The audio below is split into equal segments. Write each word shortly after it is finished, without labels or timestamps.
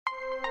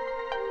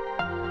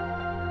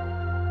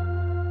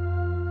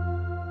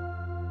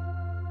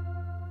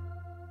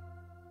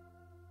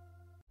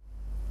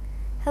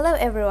Hello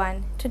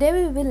everyone, today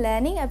we will be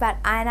learning about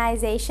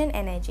ionization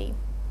energy.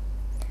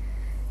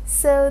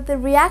 So the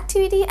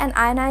reactivity and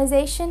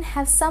ionization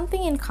have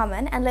something in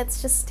common, and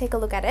let's just take a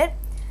look at it.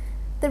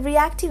 The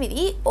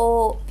reactivity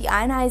or the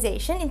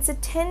ionization is a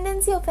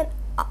tendency of an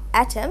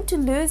atom to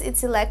lose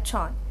its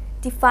electron,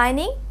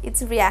 defining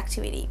its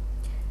reactivity.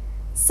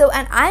 So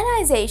an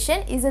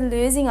ionization is a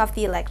losing of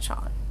the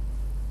electron.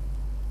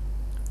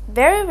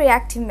 Very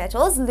reactive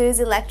metals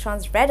lose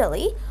electrons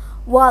readily,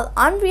 while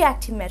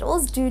unreactive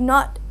metals do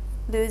not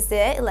lose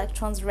their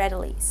electrons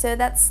readily. So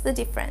that's the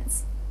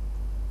difference.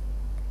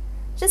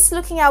 Just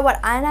looking at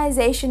what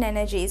ionization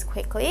energy is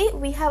quickly,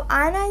 we have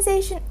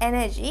ionization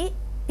energy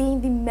being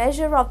the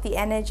measure of the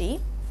energy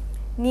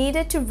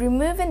needed to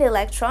remove an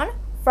electron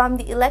from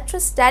the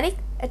electrostatic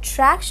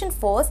attraction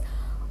force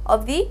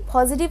of the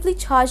positively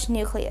charged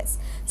nucleus.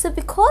 So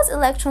because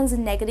electrons are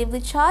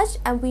negatively charged,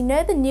 and we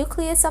know the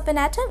nucleus of an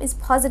atom is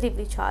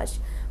positively charged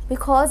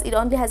because it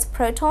only has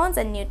protons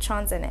and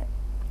neutrons in it.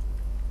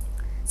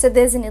 So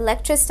there's an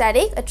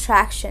electrostatic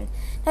attraction.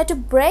 Now to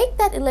break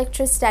that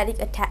electrostatic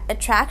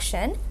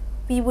attraction,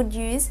 we would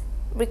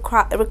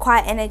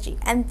require energy,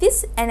 and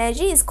this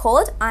energy is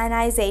called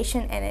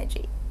ionization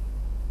energy.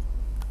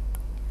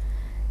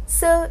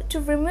 So to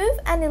remove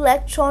an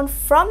electron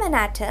from an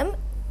atom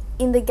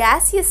in the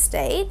gaseous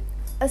state,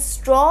 a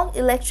strong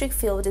electric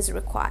field is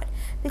required,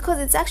 because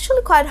it's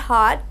actually quite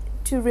hard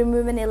to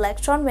remove an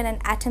electron when an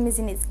atom is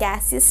in its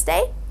gaseous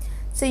state.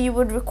 So you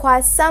would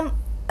require some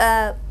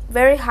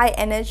very high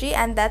energy,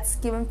 and that's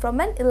given from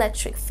an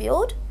electric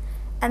field.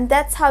 And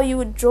that's how you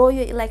would draw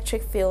your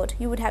electric field.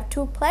 You would have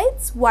two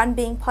plates, one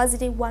being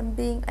positive, one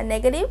being a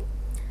negative,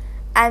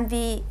 and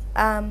the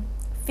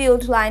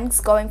field lines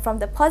going from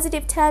the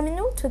positive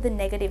terminal to the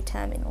negative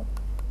terminal.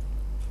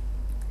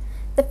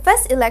 The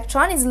first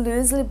electron is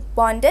loosely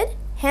bonded,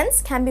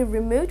 hence can be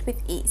removed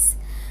with ease.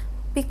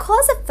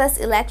 Because the first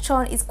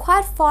electron is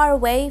quite far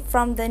away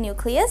from the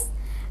nucleus,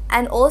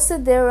 and also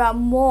there are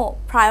more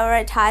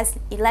prioritized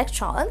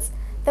electrons,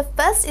 the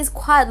first is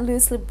quite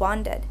loosely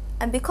bonded,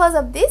 and because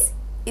of this,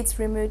 it's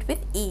removed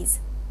with ease.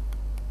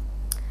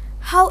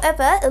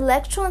 However,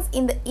 electrons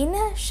in the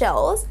inner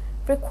shells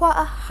require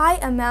a high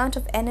amount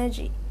of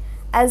energy,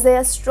 as they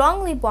are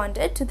strongly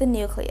bonded to the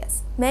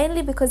nucleus,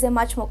 mainly because they're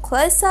much more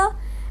closer,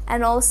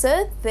 and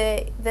also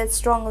they're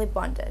strongly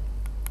bonded.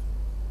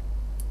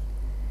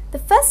 The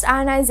first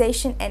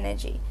ionization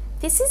energy.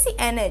 This is the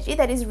energy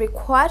that is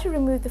required to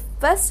remove the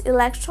first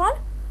electron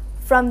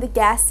from the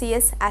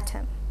gaseous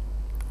atom.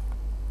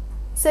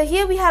 So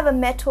here we have a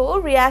metal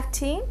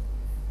reacting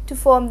to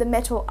form the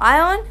metal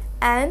ion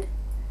and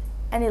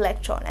an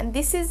electron, and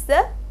this is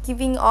the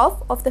giving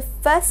off of the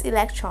first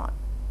electron.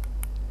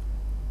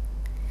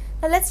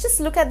 Now let's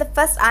just look at the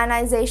first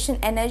ionization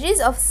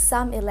energies of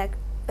some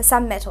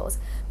metals.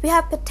 We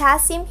have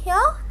potassium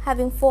here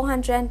having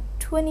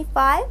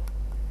 425,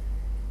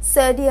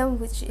 sodium,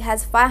 which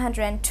has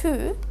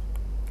 502,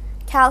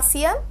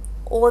 calcium,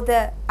 all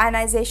the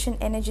ionization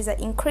energies are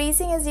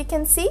increasing, as you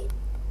can see.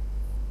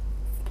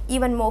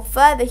 Even more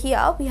further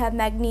here, we have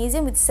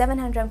magnesium with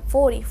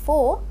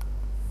 744.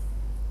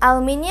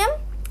 Aluminium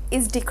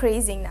is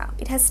decreasing now.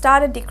 It has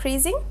started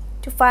decreasing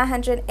to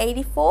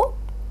 584.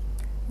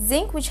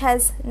 Zinc, which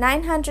has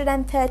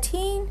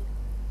 913.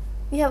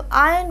 We have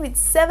iron with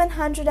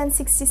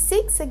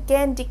 766,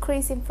 again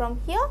decreasing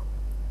from here.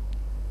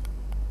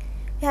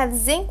 We have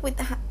zinc with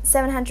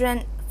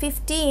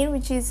 715,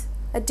 which is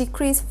a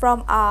decrease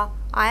from our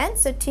iron,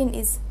 so tin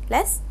is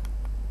less.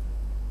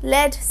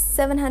 Lead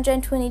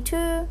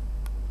 722.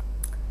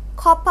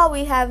 Copper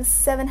we have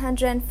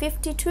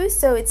 752,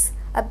 so it's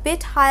a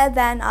bit higher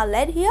than our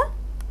lead here.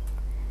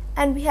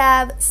 And we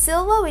have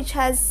silver, which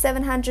has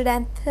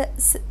 737,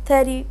 so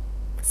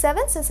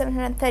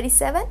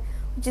 737,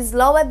 which is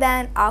lower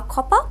than our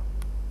copper.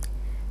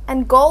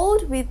 And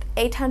gold with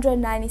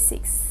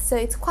 896, so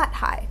it's quite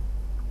high.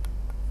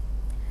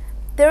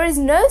 There is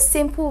no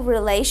simple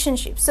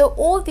relationship, so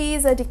all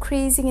these are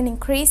decreasing and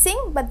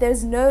increasing, but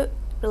there's no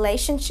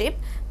relationship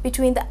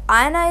between the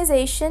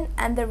ionization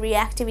and the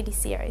reactivity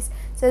series.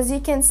 So as you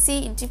can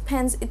see, it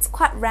depends, it's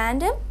quite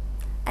random,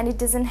 and it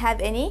doesn't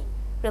have any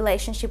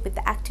relationship with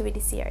the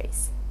activity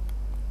series.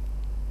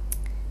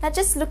 Now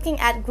just looking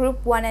at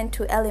group 1 and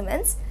 2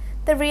 elements,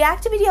 the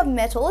reactivity of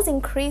metals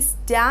increase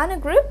down a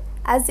group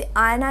as the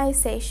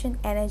ionization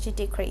energy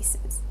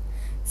decreases.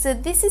 So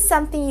this is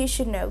something you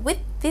should know. With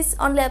this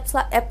only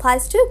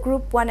applies to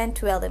group 1 and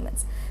 2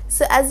 elements.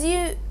 So as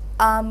you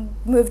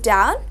move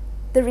down,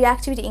 the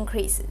reactivity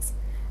increases.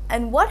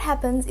 And what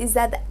happens is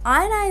that the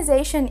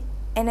ionization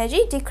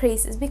energy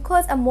decreases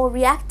because a more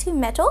reactive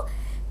metal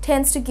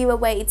tends to give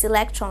away its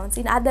electrons.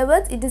 In other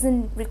words, it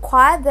doesn't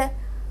require the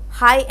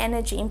high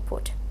energy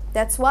input.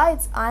 That's why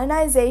its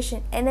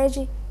ionization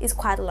energy is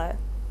quite low.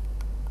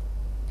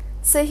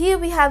 So here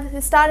we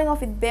have, starting off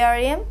with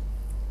barium,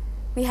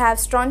 we have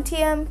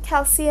strontium,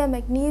 calcium,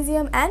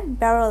 magnesium, and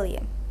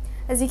beryllium.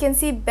 As you can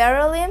see,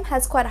 beryllium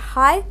has quite a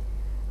high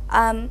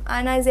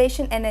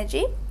ionization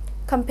energy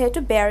compared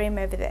to barium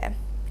over there.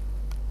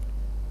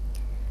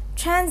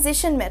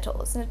 transition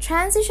metals. Now,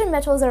 transition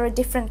metals are a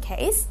different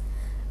case.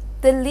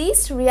 The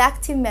least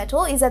reactive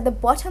metal is at the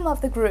bottom of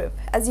the group.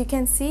 As you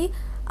can see,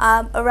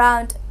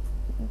 around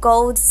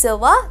gold,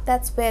 silver,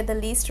 that's where the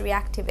least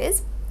reactive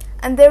is.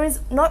 And there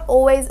is not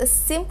always a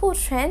simple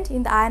trend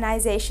in the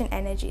ionization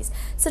energies.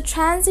 So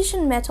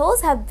transition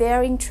metals have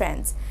varying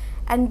trends,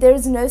 and there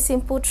is no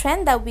simple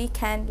trend that we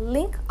can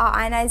link our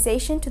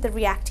ionization to the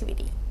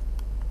reactivity.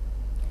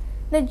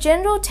 Now,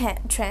 general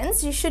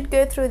trends, you should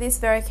go through this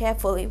very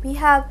carefully. We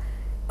have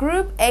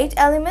group 8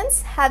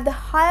 elements have the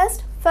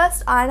highest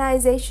first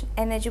ionization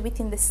energy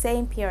within the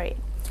same period.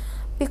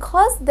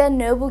 Because they're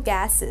noble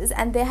gases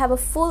and they have a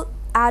full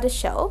outer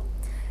shell,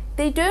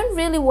 they don't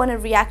really want to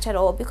react at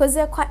all because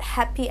they're quite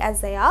happy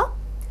as they are.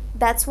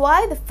 That's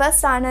why the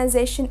first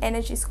ionization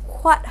energy is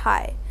quite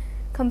high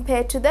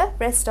compared to the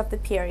rest of the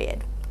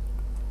period.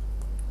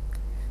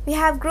 We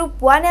have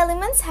group 1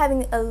 elements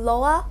having the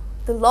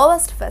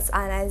lowest first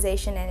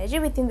ionization energy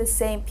within the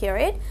same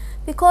period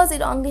because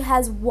it only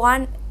has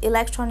one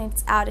electron in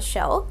its outer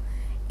shell.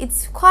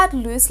 It's quite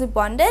loosely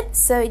bonded,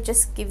 so it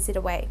just gives it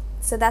away.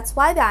 So that's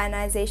why the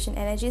ionization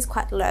energy is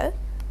quite low.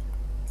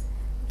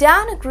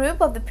 Down a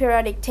group of the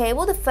periodic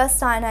table, the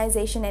first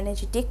ionization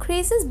energy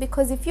decreases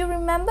because if you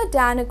remember,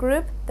 down a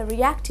group, the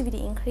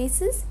reactivity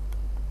increases.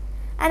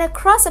 And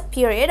across a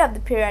period of the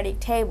periodic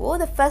table,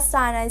 the first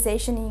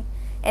ionization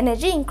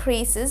energy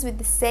increases with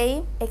the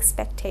same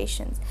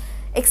exceptions.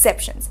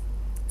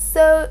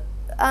 So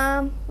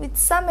with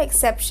some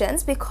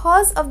exceptions,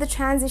 because of the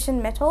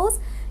transition metals,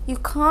 you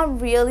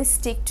can't really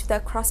stick to the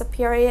across a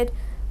period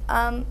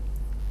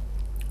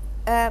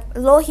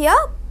law here,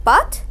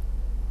 but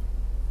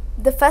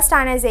the first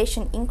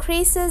ionization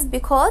increases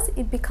because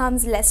it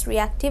becomes less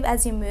reactive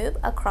as you move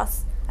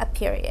across a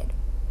period.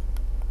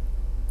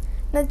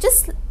 Now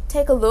just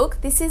take a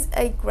look. This is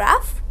a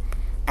graph,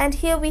 and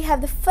here we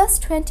have the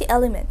first 20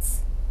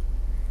 elements.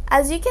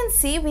 As you can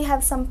see, we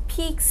have some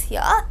peaks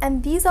here,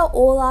 and these are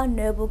all our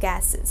noble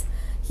gases.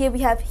 Here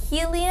we have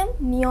helium,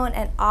 neon,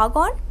 and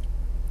argon,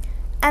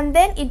 and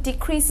then it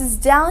decreases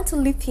down to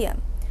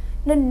lithium.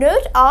 Now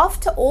note,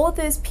 after all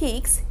those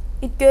peaks,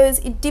 it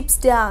dips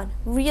down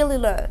really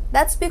low.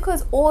 That's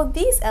because all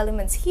these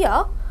elements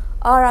here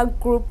are our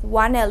group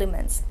 1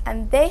 elements,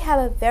 and they have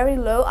a very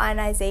low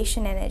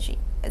ionization energy,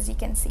 as you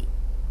can see.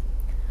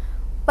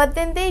 But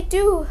then they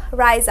do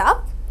rise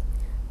up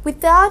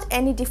without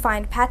any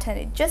defined pattern.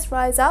 It just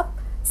rises up,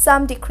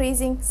 some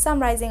decreasing,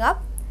 some rising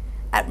up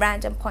at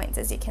random points,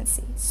 as you can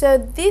see. So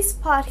this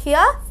part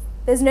here,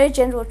 there's no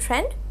general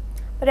trend,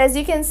 but as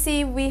you can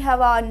see, we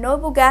have our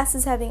noble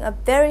gases having a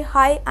very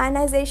high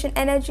ionization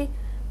energy,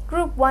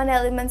 group 1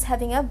 elements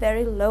having a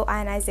very low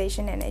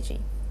ionization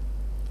energy.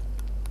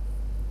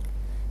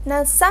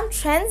 Now, some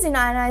trends in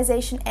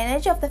ionization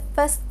energy of the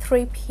first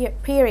 3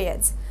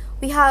 periods.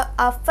 We have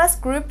our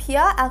first group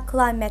here,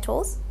 alkali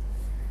metals.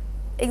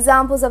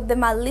 Examples of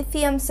them are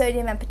lithium,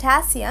 sodium, and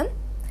potassium,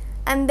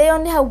 and they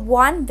only have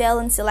one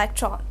valence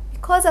electron.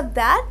 Because of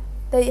that,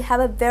 they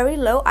have a very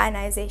low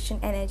ionization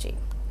energy.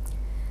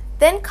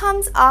 Then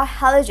comes our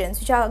halogens,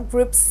 which are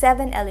group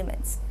 7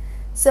 elements.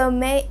 So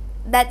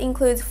that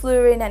includes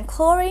fluorine and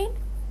chlorine.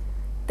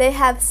 They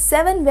have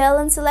 7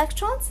 valence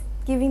electrons,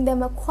 giving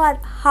them a quite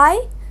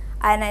high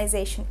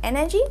ionization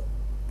energy.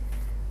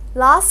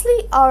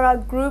 Lastly are our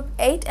group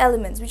 8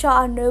 elements, which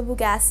are our noble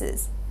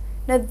gases.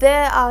 Now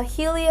there are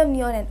helium,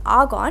 neon, and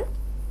argon,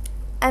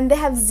 and they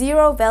have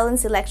 0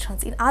 valence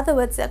electrons. In other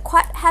words, they're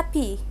quite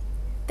happy.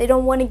 They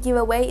don't want to give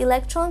away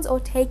electrons or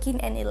take in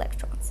any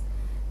electrons.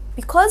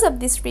 Because of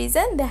this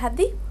reason, they have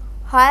the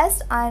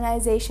highest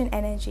ionization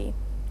energy.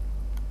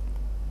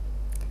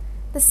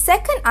 The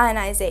second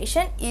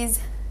ionization is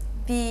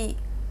the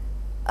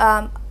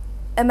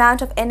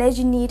amount of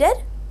energy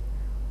needed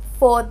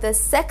for the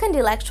second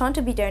electron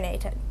to be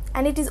donated,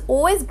 and it is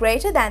always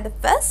greater than the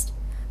first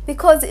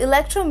because the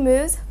electron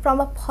moves from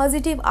a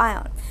positive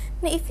ion.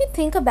 Now if you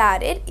think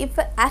about it, if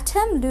an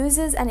atom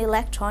loses an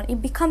electron,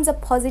 it becomes a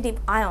positive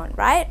ion,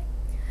 right?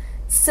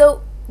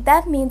 So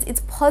that means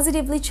it's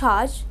positively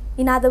charged.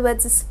 In other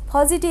words, this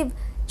positive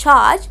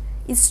charge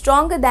is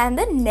stronger than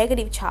the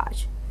negative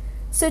charge.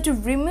 So to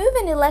remove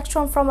an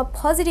electron from a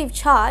positive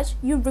charge,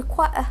 you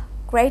require a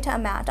greater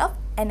amount of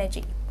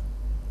energy.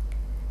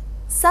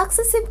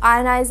 Successive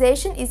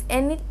ionization is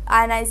any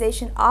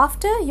ionization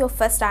after your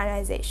first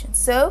ionization.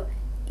 So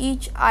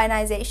each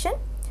ionization,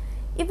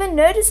 if a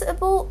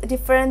noticeable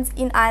difference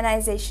in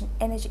ionization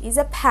energy is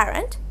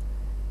apparent,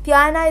 the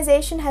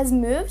ionization has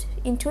moved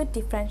into a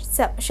different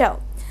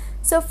shell.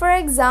 So for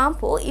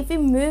example, if it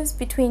moves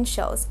between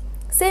shells,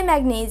 say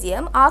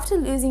magnesium, after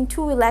losing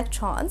 2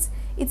 electrons,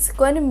 it's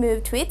going to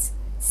move to its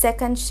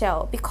second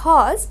shell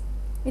because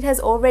it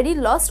has already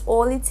lost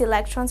all its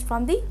electrons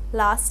from the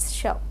last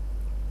shell.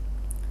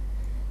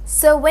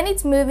 So when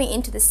it's moving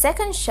into the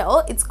second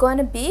shell, it's going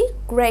to be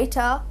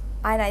greater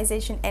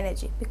ionization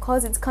energy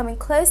because it's coming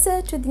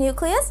closer to the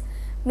nucleus,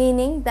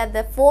 meaning that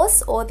the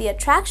force or the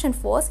attraction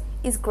force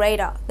is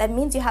greater. That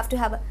means you have to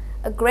have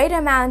a greater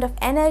amount of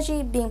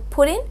energy being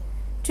put in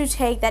to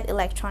take that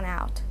electron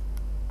out.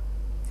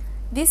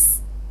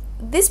 this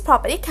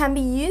property can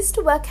be used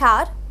to work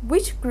out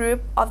which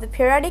group of the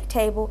periodic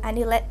table an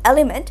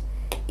element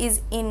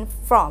is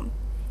from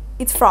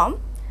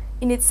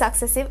in its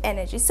successive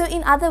energy. So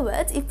in other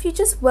words, if you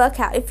just work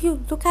out, if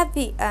you look at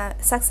the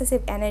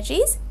successive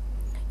energies,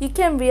 you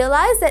can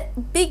realize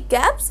that big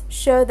gaps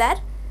show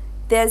that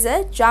there's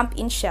a jump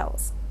in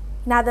shells.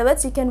 In other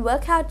words, you can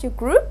work out your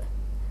group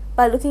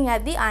by looking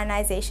at the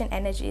ionization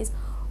energies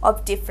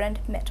of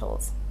different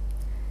metals.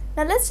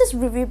 Now let's just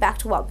review back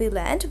to what we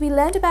learned. We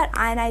learned about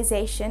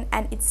ionization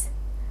and its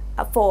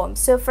forms.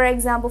 So for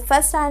example,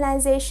 first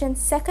ionization,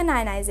 second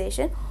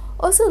ionization,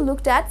 also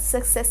looked at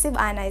successive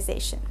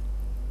ionization.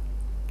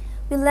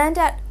 We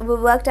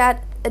worked out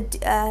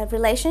a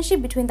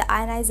relationship between the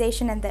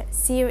ionization and the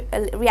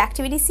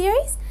reactivity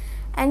series,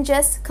 and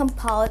just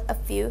compiled a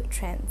few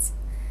trends.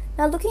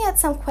 Now looking at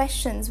some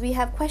questions, we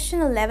have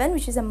question 11,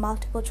 which is a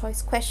multiple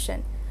choice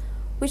question.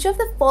 Which of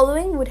the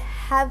following would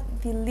have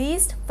the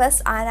least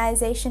first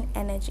ionization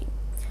energy?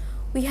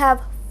 We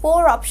have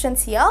 4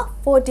 options here,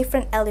 4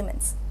 different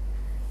elements.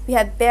 We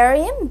have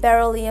barium,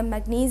 beryllium,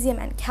 magnesium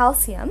and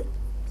calcium.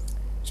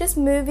 Just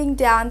moving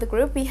down the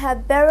group, we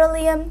have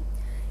beryllium.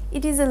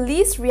 It is the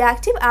least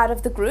reactive out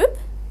of the group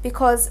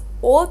because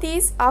all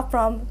these are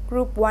from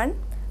group 1,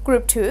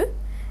 group 2,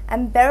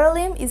 and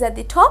beryllium is at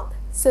the top.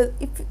 So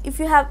if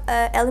you have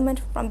an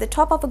element from the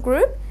top of a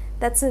group,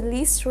 that's the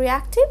least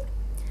reactive.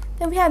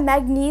 Then we have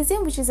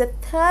magnesium, which is a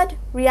third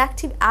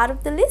reactive out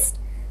of the list.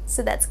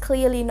 So that's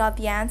clearly not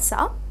the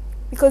answer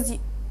because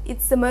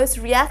it's the most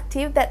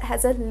reactive that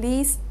has a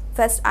least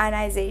first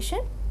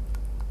ionization.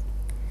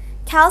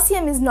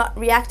 Calcium is not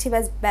reactive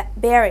as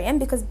barium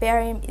because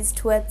barium is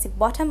towards the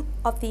bottom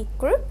of the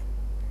group.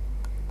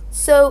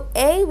 So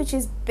A, which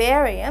is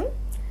barium,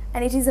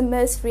 and it is the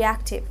most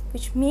reactive,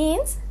 which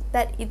means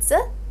that it's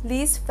the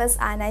least first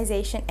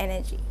ionization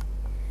energy.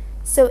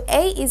 So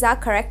A is our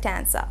correct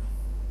answer.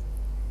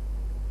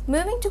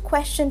 Moving to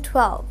question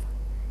 12,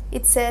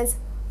 it says,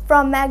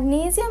 from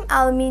magnesium,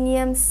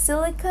 aluminium,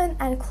 silicon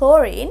and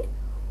chlorine,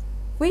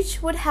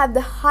 which would have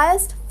the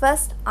highest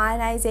first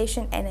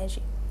ionization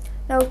energy?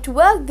 Now to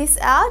work this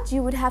out,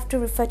 you would have to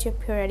refer to your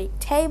periodic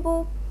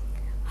table.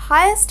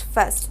 Highest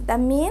first, that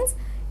means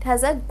it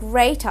has a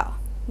greater,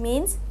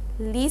 means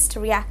least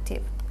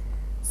reactive.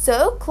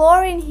 So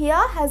chlorine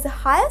here has the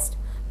highest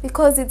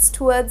because it's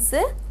towards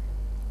the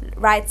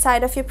right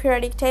side of your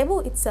periodic table.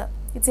 It's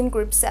in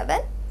group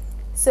 7.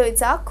 So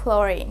it's our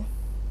chlorine.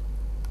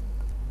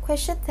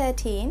 Question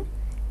 13.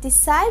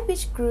 Decide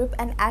which group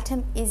an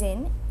atom is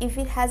in if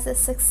it has the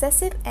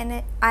successive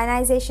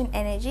ionization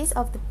energies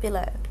of the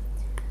below.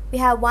 We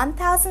have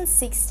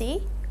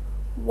 1060,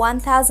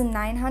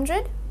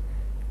 1900,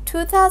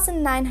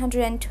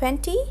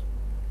 2920,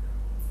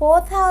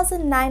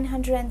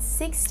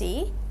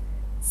 4960,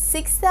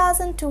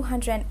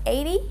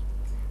 6280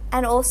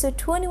 and also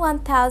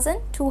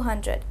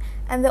 21200,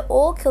 and they're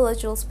all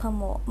kilojoules per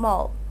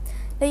mole.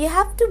 Now you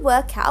have to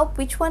work out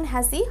which one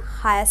has the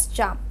highest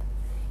jump.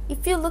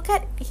 If you look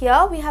at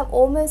here, we have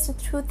almost a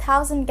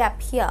 2000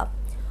 gap here,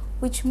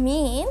 which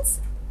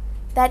means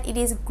that it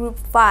is group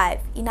 5.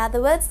 In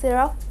other words, there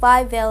are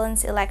 5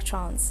 valence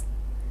electrons.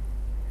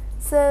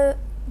 So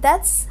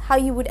that's how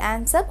you would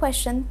answer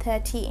question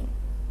 13.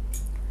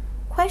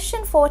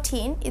 Question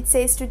 14, it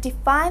says to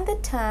define the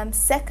term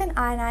second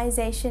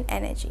ionization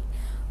energy.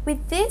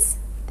 With this,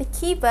 the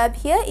key verb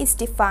here is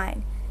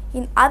define.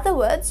 In other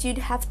words, you'd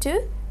have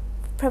to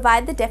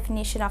provide the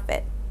definition of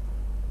it.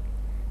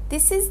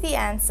 This is the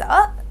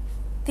answer.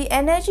 The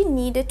energy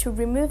needed to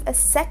remove a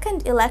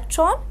second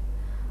electron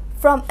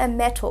from a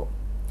metal,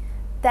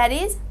 that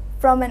is,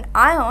 from an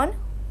ion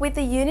with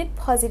a unit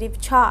positive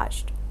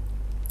charge.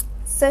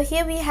 So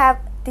here we have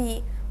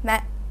the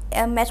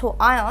metal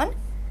ion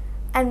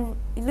and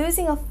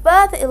losing a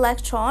further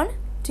electron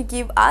to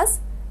give us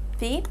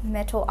the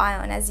metal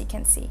ion, as you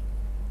can see,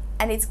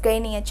 and it's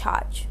gaining a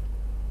charge.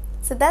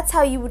 So that's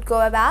how you would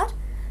go about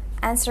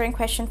answering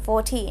question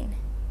 14.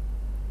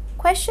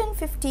 Question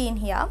 15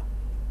 here.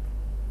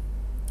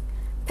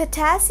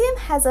 Potassium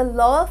has a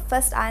lower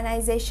first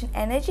ionization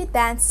energy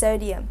than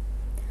sodium.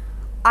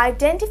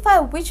 Identify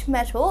which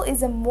metal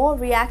is a more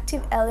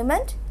reactive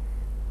element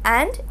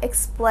and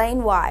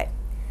explain why.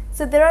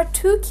 So there are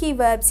 2 key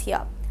verbs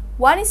here.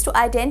 One is to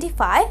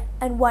identify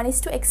and one is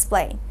to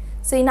explain.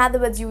 So in other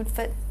words, you would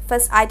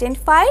first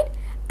identify it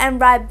and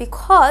write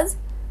because,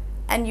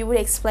 and you would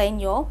explain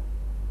your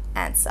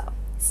answer.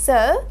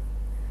 So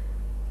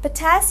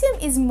potassium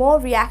is more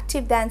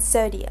reactive than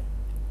sodium.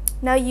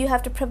 Now you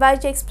have to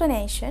provide your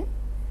explanation.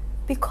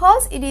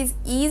 Because it is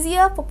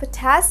easier for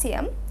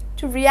potassium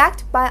to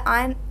react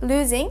by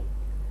losing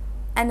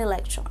an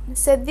electron.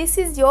 So this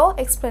is your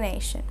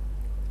explanation.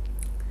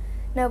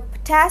 Now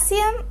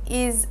potassium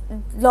is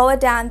lower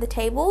down the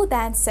table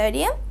than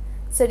sodium,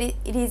 so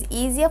it is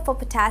easier for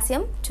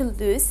potassium to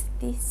lose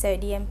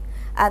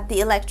the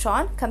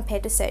electron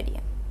compared to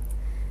sodium.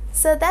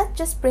 So that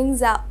just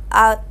brings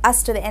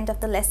us to the end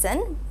of the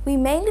lesson. We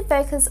mainly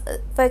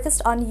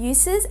focused on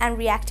uses and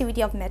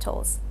reactivity of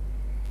metals.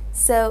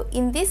 So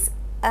in this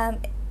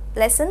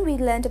lesson we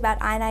learned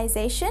about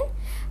ionization,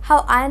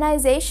 how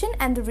ionization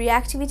and the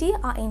reactivity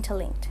are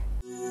interlinked.